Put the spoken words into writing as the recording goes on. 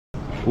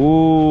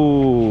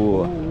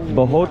Ooh,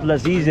 bahut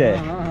lazeez hai.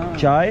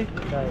 Chai?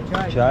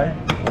 Chai?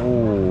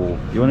 Ooh,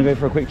 you want to go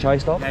for a quick chai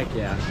stop? Heck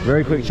yeah.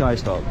 Very quick chai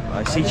stop.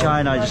 I see chai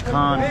and I just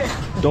can't.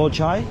 Do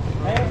chai?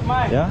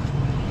 Yeah?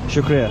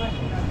 Shukriya.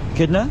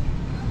 Kidna?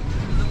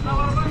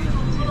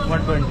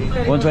 120.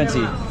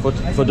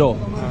 120 for do.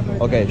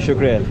 Okay,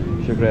 shukriya.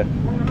 Shukriya.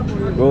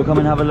 We'll come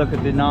and have a look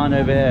at the naan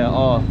over here.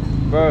 Oh,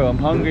 bro, I'm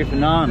hungry for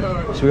naan.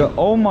 So we got,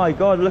 oh my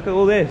god, look at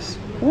all this.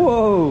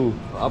 Whoa!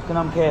 Aapka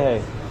naam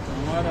kya hai?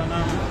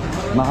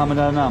 Muhammad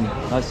Anam.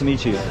 Nice to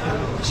meet you.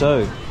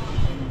 So,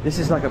 this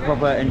is like a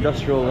proper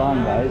industrial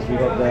line, guys. We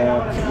got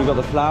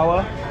the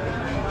flour,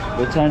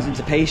 it turns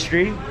into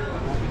pastry,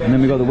 and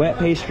then we got the wet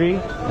pastry,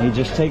 and he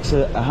just takes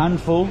a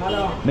handful,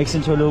 makes it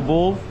into a little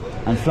ball,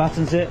 and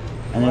flattens it,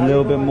 and then a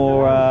little bit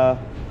more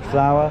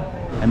flour,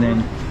 and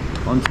then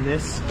onto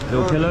this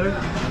little pillow,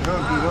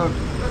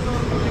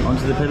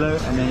 onto the pillow,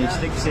 and then he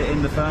sticks it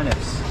in the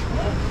furnace.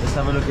 Let's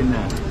have a look in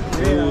there.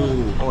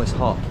 Ooh. Oh, it's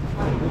hot.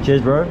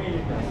 Cheers, bro.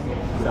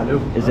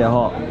 Salud. Is it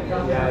hot?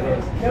 Yeah, it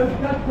is.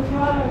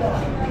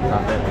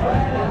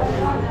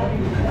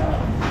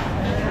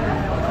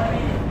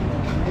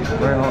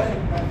 Very hot.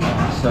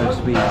 So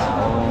sweet. Oh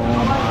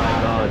my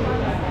god.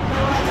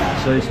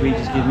 So sweet.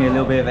 Just gives me a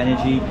little bit of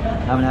energy.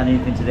 Haven't had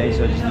anything today,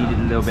 so I just needed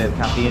a little bit of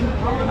caffeine.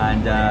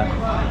 And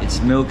it's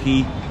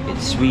milky.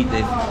 It's sweet.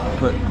 They've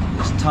put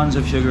tons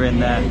of sugar in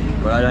there,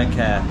 but I don't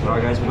care.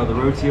 Alright guys, we've got the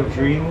roti of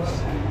dreams.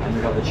 And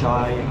we've got the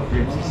chai of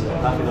dreams. This is a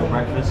perfect little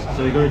breakfast.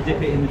 So we've got to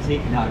dip it in the tea.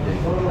 Now,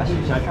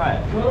 actually, should I try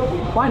it?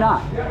 Why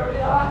not?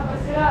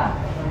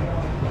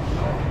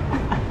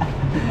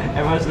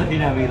 Everyone's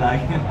looking at me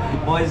like,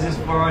 what is this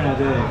foreigner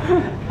doing?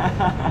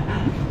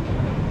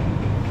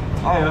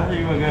 Oh, I think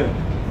you were good.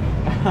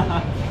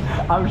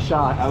 I'm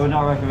shocked. I would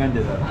not recommend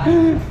it though.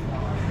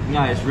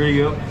 No, it's really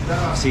good.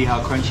 See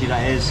how crunchy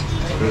that is.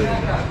 Really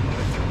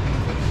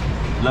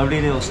good.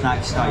 Lovely little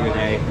snack to start your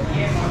day.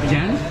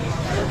 Again?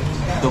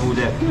 Double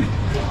dip.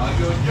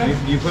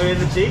 You put it in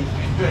the tea?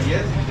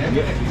 Yes.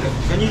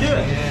 Can you do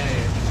it?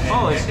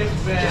 Oh, it's a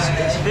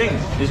thing.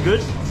 It's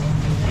good?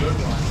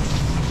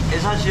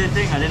 It's actually a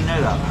thing. I didn't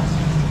know that.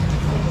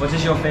 What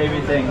is your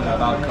favorite thing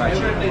about Karachi?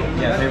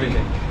 Yeah, favorite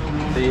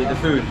thing. The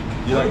food.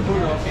 You like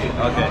food?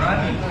 Okay.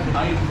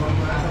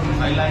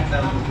 I like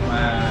the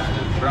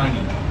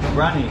brownie.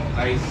 Brownie?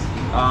 Rice.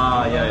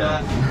 Ah,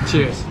 yeah.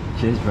 Cheers.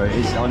 Cheers, bro.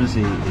 It's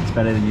honestly, it's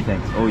better than you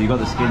think. Oh, you got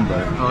the skin,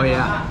 bro. Oh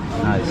yeah.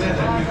 Nice.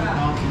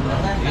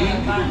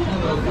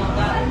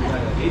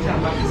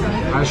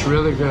 That's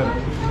really good.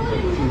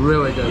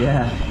 Really good.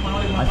 Yeah.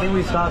 I think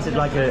we started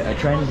like a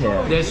trend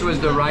here. This was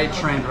the right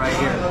trend right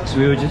here. So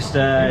we were just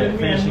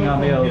finishing our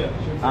meal,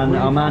 and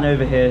our man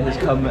over here has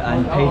come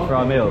and paid for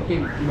our meal.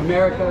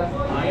 America,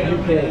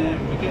 UK.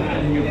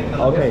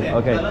 Okay,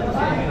 okay.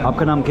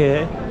 Aapka naam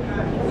kya hai?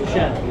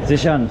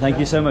 Zishan, thank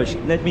you so much.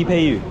 Let me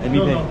pay you. Let me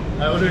pay.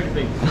 I ordered the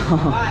thing.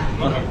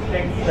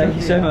 Thank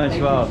you so much.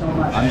 Wow,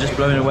 I'm just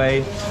blown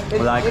away.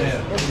 Like,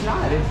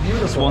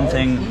 it's one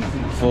thing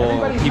for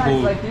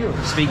people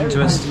speaking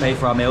to us to pay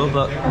for our meal,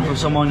 but for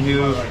someone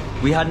who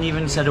we hadn't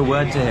even said a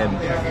word to him,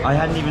 I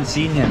hadn't even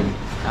seen him,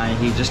 and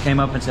he just came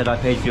up and said, "I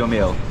paid for your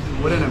meal."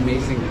 What an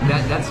amazing,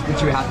 that's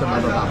what you have to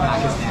love about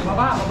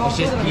Pakistan. It's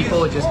just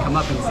people just come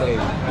up and say,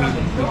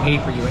 we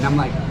paid for you. And I'm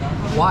like,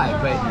 why?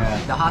 But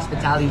the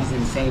hospitality is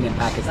insane in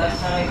Pakistan.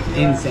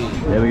 Insane.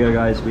 There we go,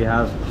 guys. We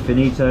have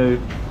finito.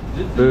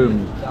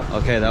 Boom.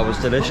 Okay, that was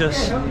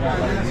delicious.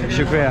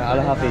 Shukriya.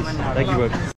 Allah Hafiz. Thank you, bro.